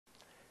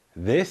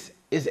This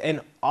is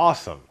an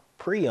awesome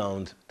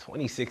pre-owned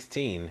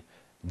 2016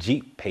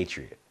 Jeep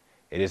Patriot.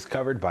 It is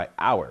covered by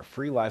our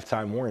free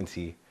lifetime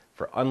warranty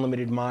for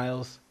unlimited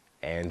miles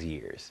and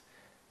years.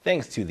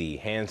 Thanks to the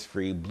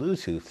hands-free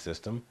Bluetooth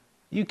system,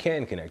 you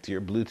can connect to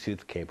your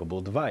Bluetooth-capable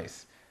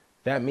device.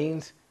 That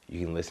means you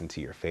can listen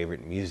to your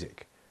favorite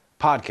music,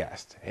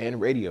 podcasts,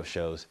 and radio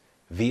shows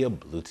via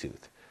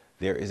Bluetooth.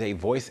 There is a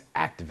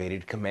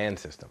voice-activated command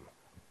system,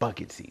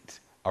 bucket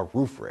seats, a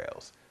roof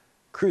rails,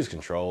 cruise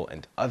control,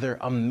 and other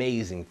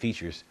amazing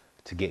features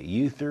to get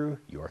you through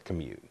your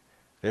commute.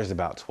 There's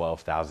about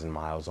 12,000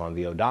 miles on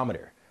the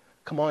odometer.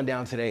 Come on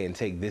down today and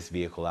take this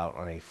vehicle out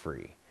on a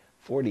free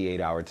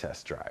 48-hour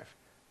test drive.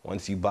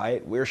 Once you buy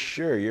it, we're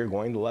sure you're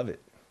going to love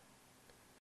it.